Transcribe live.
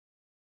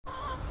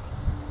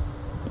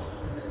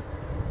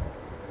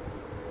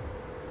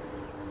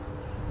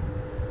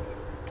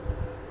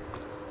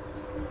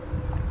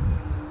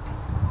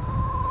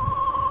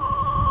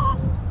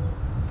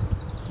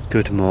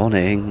Good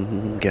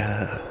morning.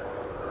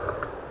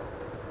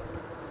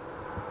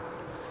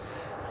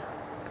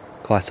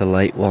 Quite a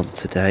late one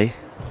today,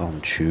 on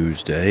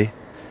Tuesday.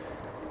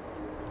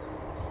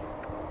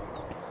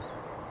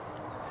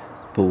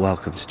 But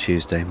welcome to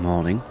Tuesday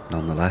morning,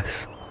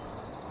 nonetheless.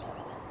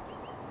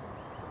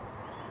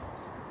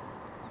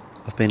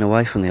 I've been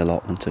away from the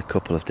allotment a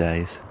couple of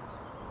days.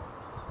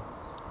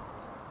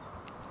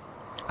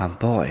 And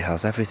boy,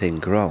 has everything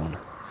grown.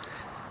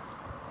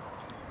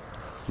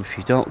 If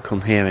you don't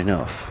come here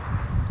enough,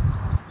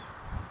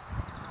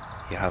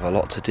 you have a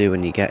lot to do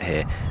when you get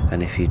here,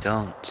 and if you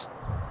don't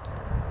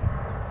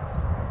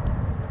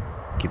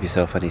give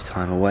yourself any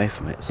time away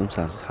from it,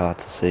 sometimes it's hard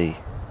to see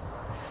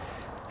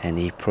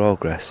any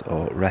progress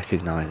or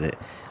recognise it.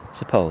 I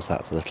suppose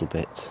that's a little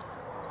bit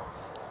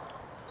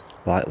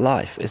like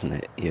life, isn't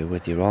it? You're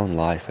with your own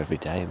life every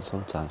day, and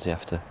sometimes you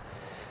have to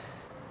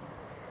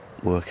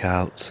work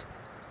out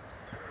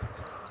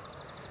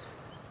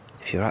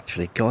if you're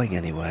actually going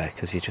anywhere,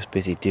 because you're just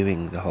busy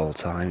doing the whole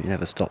time. You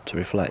never stop to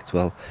reflect.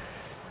 Well,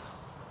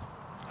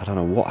 I don't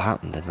know what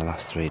happened in the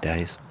last 3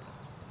 days.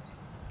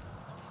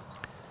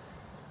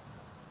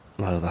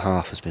 My other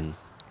half has been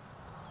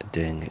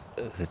doing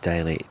the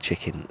daily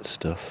chicken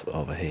stuff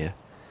over here.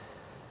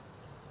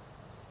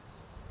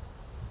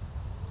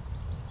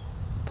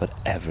 But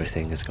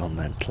everything has gone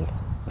mental.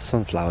 The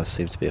sunflowers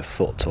seem to be a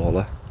foot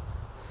taller.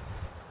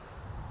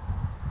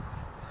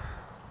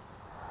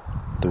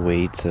 The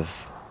weeds have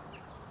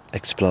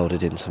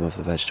exploded in some of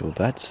the vegetable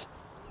beds,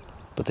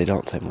 but they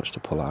don't take much to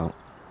pull out.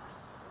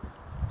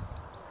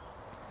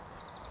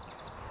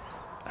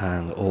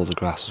 And all the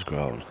grass has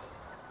grown.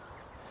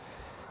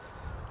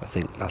 I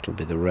think that'll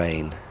be the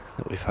rain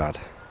that we've had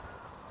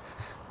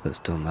that's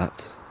done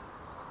that.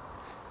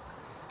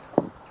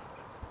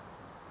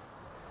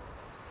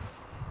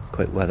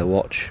 Quick weather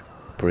watch,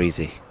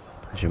 breezy,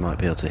 as you might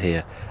be able to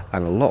hear,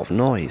 and a lot of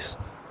noise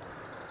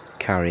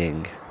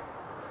carrying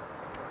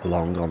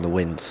along on the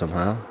wind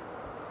somehow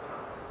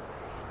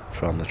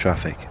from the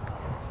traffic.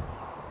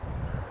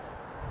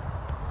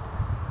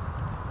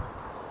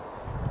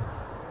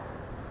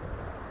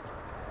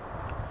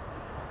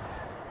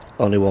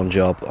 Only one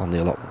job on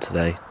the allotment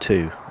today,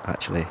 2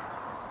 actually.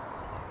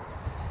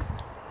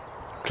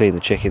 Clean the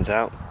chickens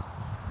out.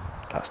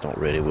 That's not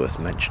really worth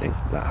mentioning,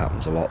 that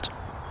happens a lot.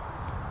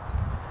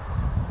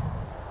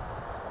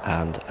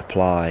 And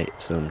apply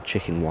some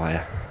chicken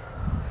wire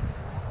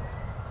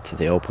to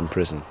the open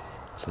prison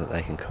so that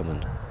they can come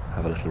and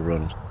have a little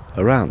run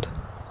around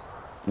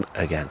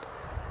again.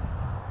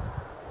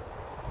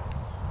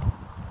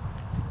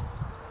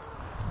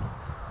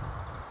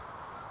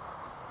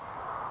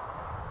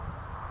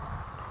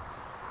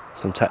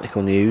 Some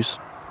technical news.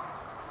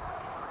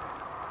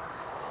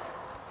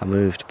 I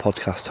moved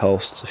podcast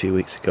hosts a few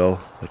weeks ago,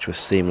 which was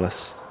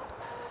seamless,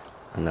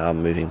 and now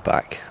I'm moving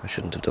back. I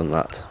shouldn't have done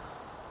that,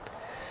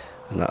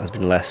 and that has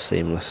been less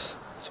seamless,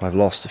 so I've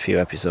lost a few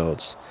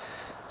episodes.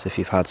 So if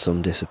you've had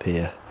some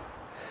disappear,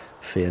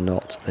 fear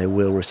not, they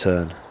will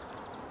return.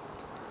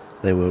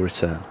 They will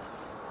return.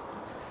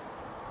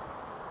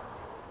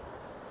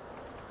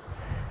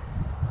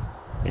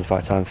 In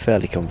fact, I'm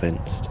fairly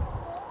convinced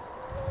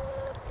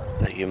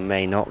that you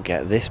may not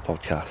get this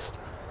podcast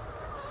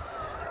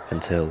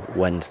until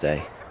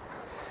Wednesday,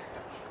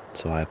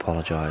 so I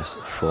apologise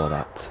for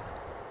that.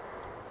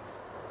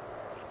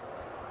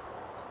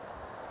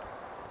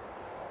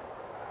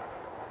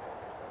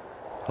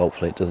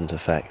 Hopefully it doesn't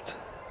affect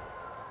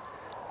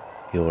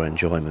your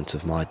enjoyment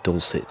of my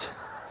dulcet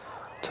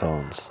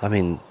tones. I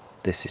mean,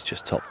 this is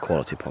just top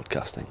quality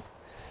podcasting.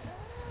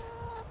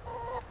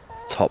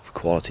 Top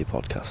quality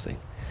podcasting.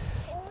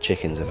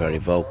 Chickens are very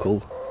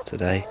vocal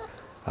today.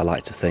 I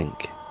like to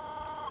think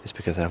it's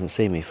because they haven't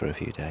seen me for a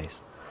few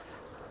days.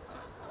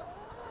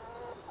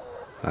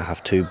 I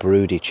have 2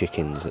 broody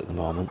chickens at the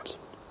moment.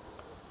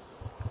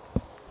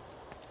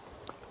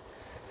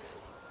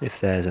 If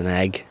there's an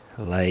egg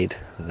laid,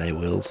 they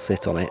will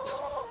sit on it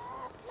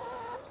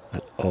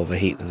and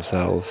overheat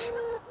themselves.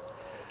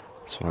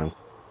 So I'm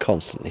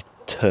constantly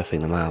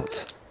turfing them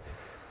out,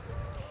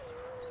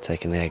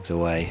 taking the eggs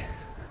away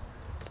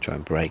to try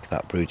and break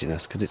that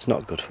broodiness, because it's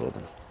not good for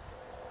them.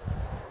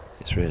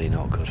 It's really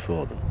not good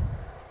for them.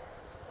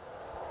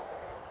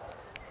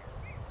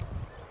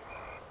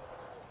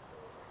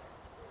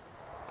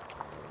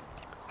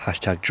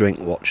 Hashtag drink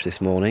watch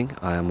this morning.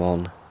 I am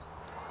on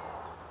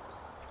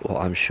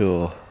what I'm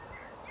sure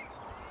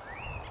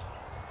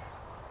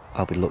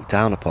I'll be looked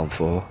down upon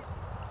for,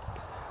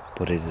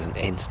 but it is an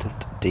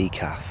instant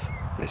decaf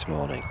this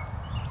morning.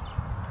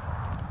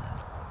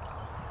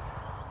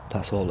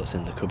 That's all that's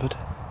in the cupboard.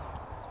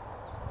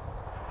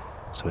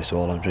 So it's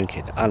all I'm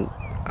drinking, and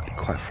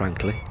quite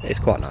frankly, it's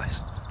quite nice.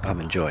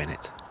 I'm enjoying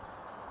it.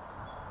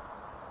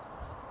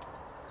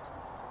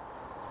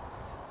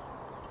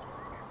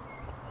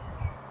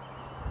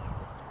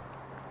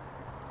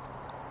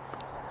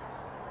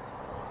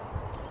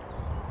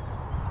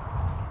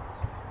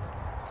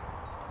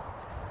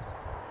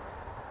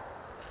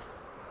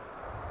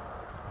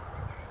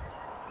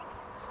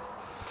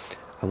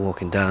 I'm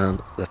walking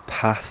down the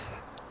path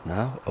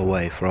now,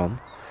 away from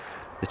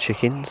the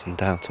chickens and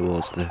down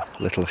towards the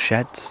little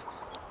sheds.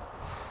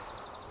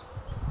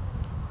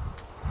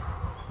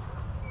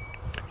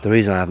 The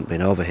reason I haven't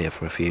been over here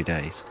for a few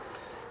days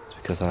is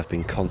because I've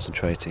been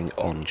concentrating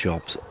on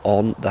jobs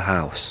on the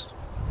house.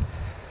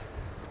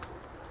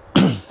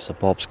 So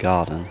Bob's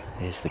garden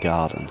is the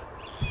garden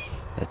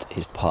that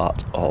is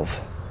part of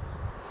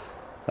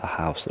the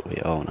house that we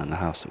own, and the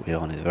house that we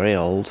own is very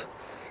old.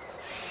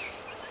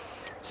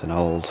 It's an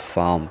old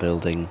farm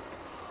building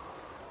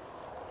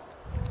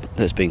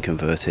that's been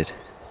converted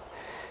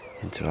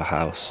into a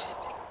house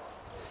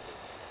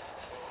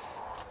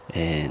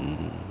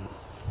in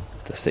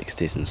the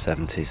 60s and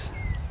 70s,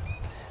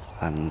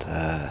 and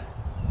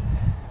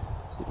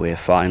we're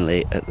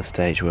finally at the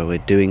stage where we're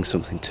doing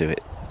something to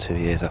it 2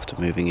 years after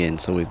moving in.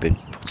 So we've been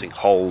putting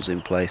holes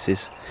in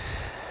places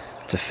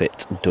to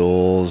fit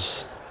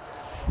doors,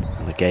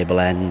 and the gable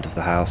end of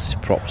the house is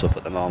propped up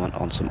at the moment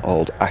on some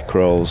old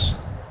acros.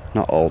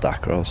 Not old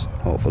acros,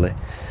 hopefully,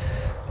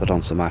 but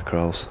on some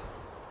acros.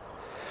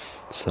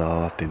 So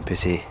I've been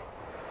busy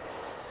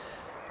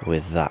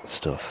with that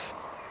stuff.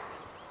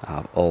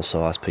 I've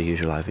also, as per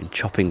usual, I've been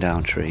chopping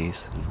down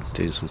trees and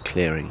doing some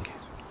clearing.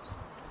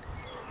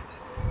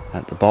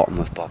 At the bottom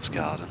of Bob's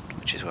garden,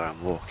 which is where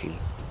I'm walking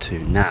to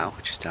now,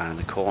 which is down in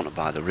the corner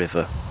by the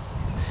river,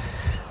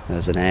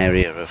 there's an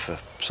area of a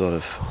sort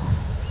of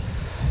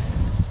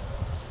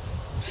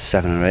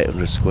 700 or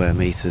 800 square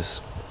metres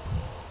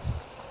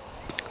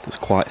that's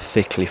quite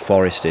thickly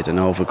forested and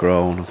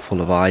overgrown and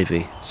full of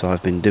ivy. So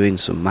I've been doing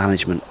some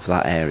management of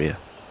that area.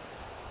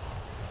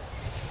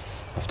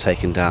 I've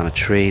taken down a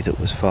tree that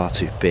was far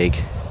too big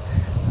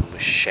and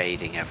was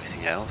shading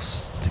everything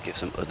else to give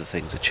some other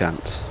things a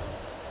chance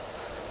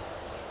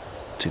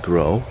to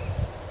grow.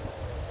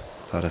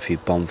 I've had a few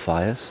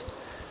bonfires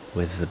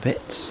with the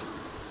bits,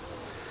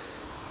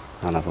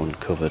 and I've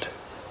uncovered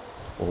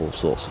all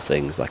sorts of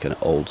things like an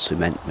old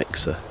cement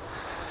mixer,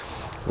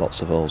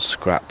 lots of old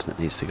scrap that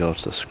needs to go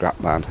to the scrap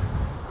man,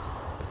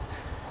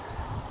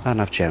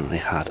 and I've generally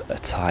had a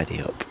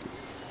tidy up.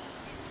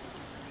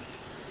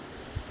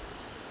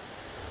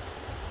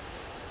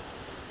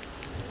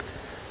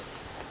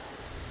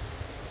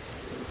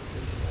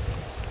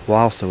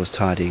 Whilst I was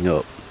tidying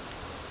up,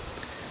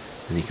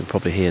 and you can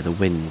probably hear the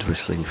wind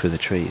whistling through the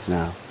trees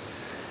now,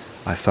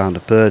 I found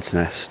a bird's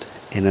nest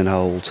in an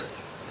old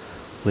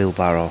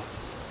wheelbarrow,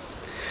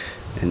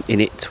 and in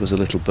it was a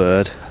little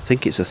bird. I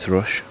think it's a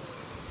thrush,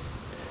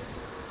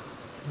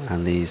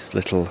 and these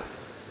little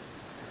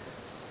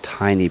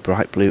tiny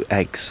bright blue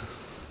eggs.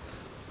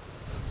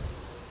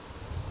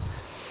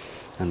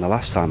 And the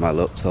last time I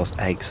looked, those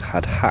eggs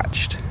had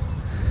hatched,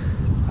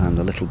 and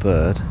the little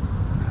bird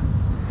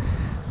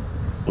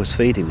was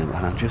feeding them.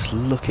 And I'm just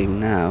looking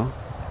now,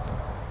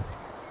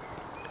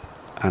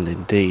 and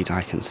indeed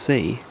I can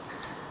see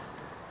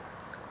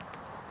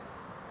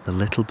the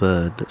little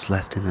bird that's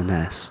left in the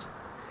nest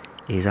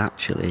is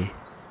actually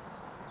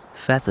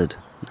feathered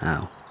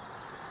now.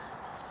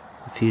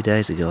 A few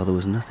days ago there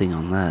was nothing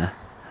on there,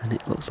 and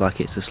it looks like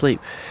it's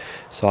asleep.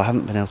 So I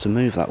haven't been able to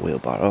move that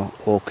wheelbarrow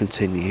or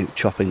continue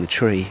chopping the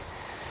tree,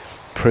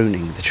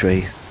 pruning the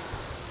tree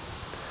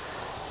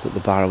that the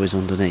barrow is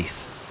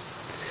underneath.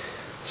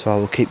 So I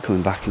will keep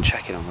coming back and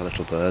checking on the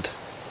little bird,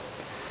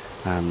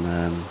 and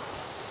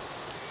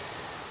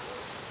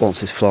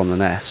once it's flown the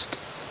nest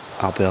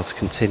I'll be able to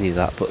continue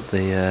that, but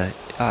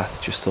I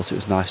just thought it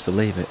was nice to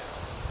leave it.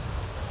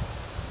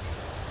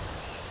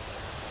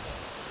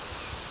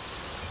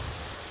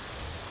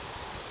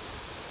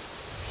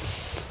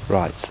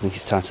 Right, I think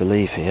it's time to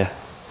leave here,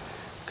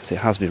 because it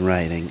has been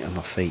raining and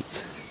my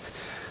feet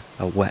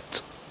are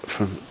wet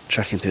from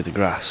trekking through the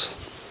grass.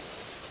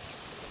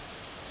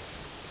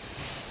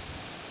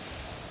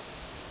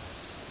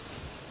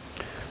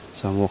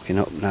 So I'm walking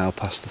up now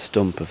past the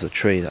stump of the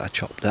tree that I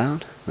chopped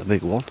down, the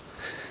big one.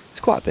 It's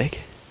quite big.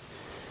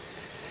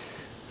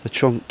 The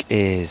trunk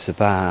is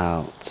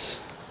about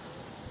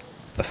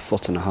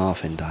 1.5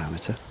 feet in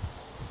diameter.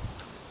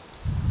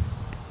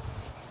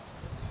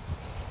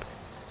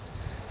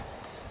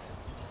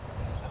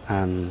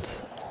 And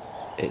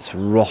it's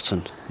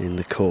rotten in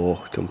the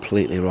core,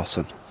 completely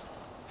rotten,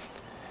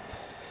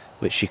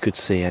 which you could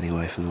see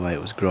anyway from the way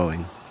it was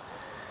growing.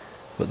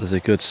 But there's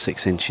a good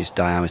 6 inches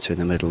diameter in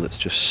the middle that's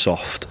just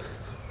soft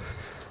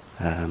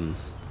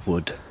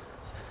wood,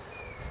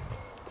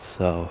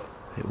 so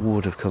it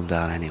would have come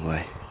down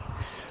anyway,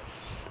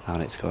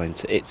 and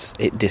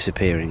it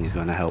disappearing is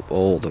going to help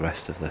all the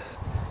rest of the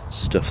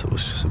stuff that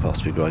was supposed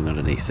to be growing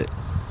underneath it.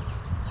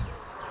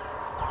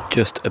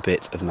 Just a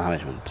bit of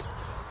management.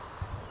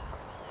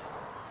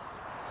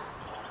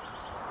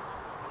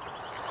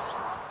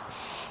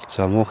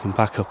 So I'm walking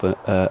back up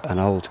an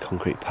old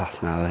concrete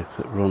path now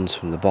that runs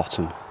from the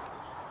bottom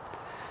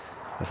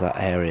of that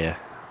area,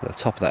 at the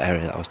top of that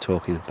area that I was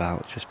talking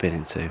about, just been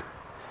into,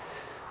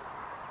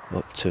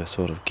 up to a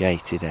sort of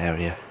gated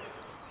area,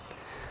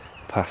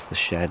 past the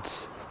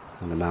sheds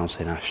and the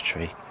mountain ash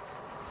tree.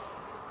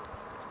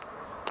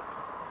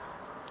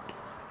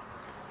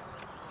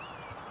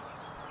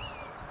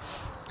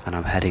 and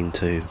I'm heading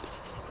to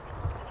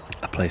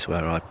a place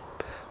where I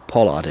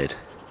pollarded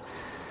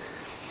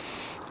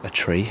a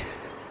tree.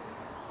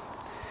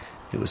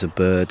 It was a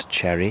bird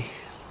cherry,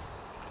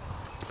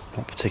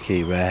 not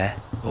particularly rare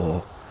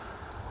or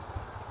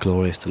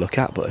glorious to look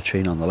at, but a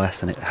tree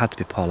nonetheless, and it had to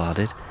be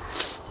pollarded.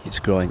 It's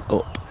growing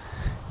up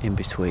in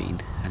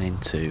between and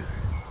into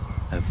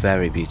a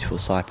very beautiful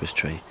cypress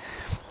tree,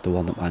 the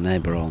one that my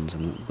neighbour owns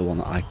and the one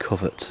that I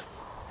covet.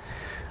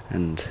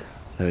 And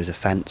there is a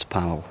fence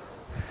panel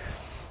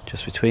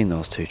just between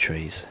those two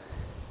trees,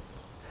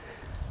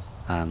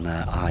 and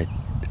I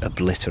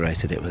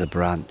obliterated it with a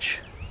branch.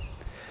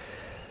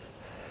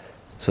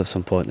 So at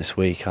some point this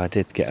week I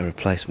did get a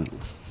replacement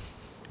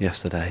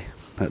yesterday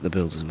at the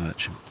builder's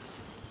merchant.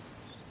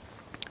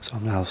 So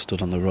I'm now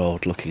stood on the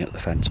road looking at the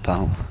fence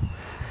panel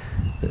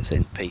that's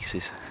in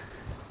pieces,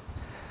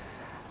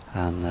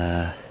 and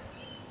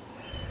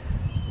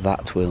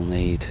that will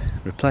need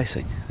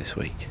replacing this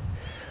week.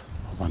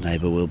 My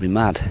neighbour will be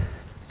mad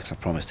because I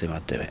promised him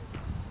I'd do it.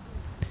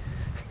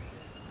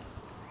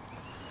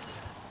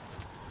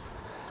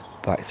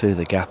 Back through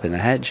the gap in the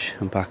hedge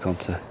and back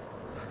onto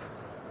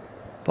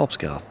Bob's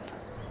garden.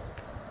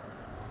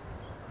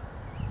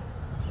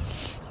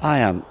 I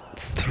am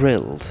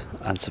thrilled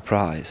and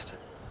surprised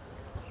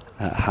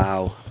at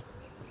how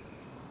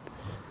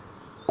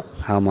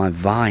my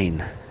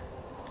vine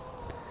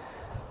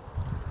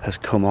has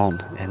come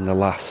on in the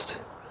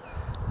last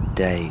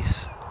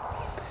days.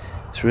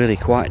 It's really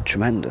quite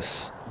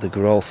tremendous, the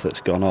growth that's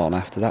gone on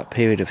after that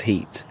period of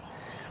heat,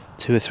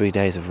 2 or 3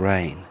 days of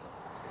rain,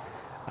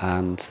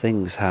 and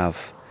things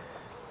have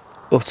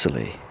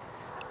utterly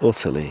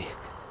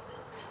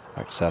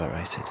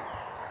accelerated.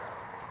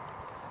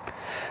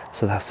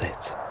 So that's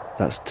it.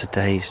 That's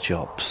today's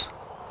jobs.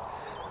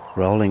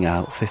 Rolling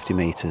out 50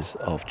 metres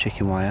of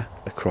chicken wire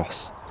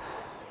across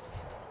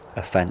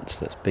a fence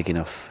that's big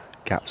enough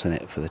gaps in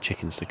it for the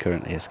chickens to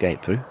currently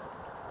escape through,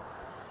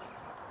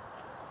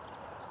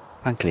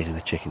 and cleaning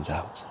the chickens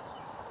out,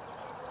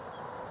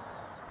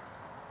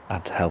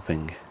 and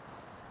helping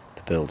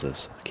the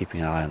builders,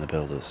 keeping an eye on the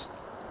builders,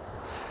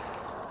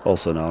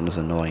 also known as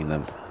annoying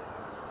them,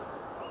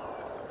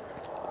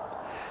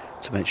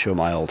 to make sure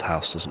my old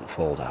house doesn't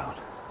fall down.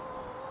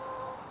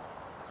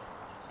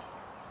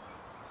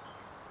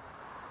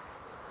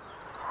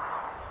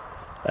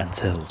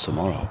 Until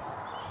tomorrow.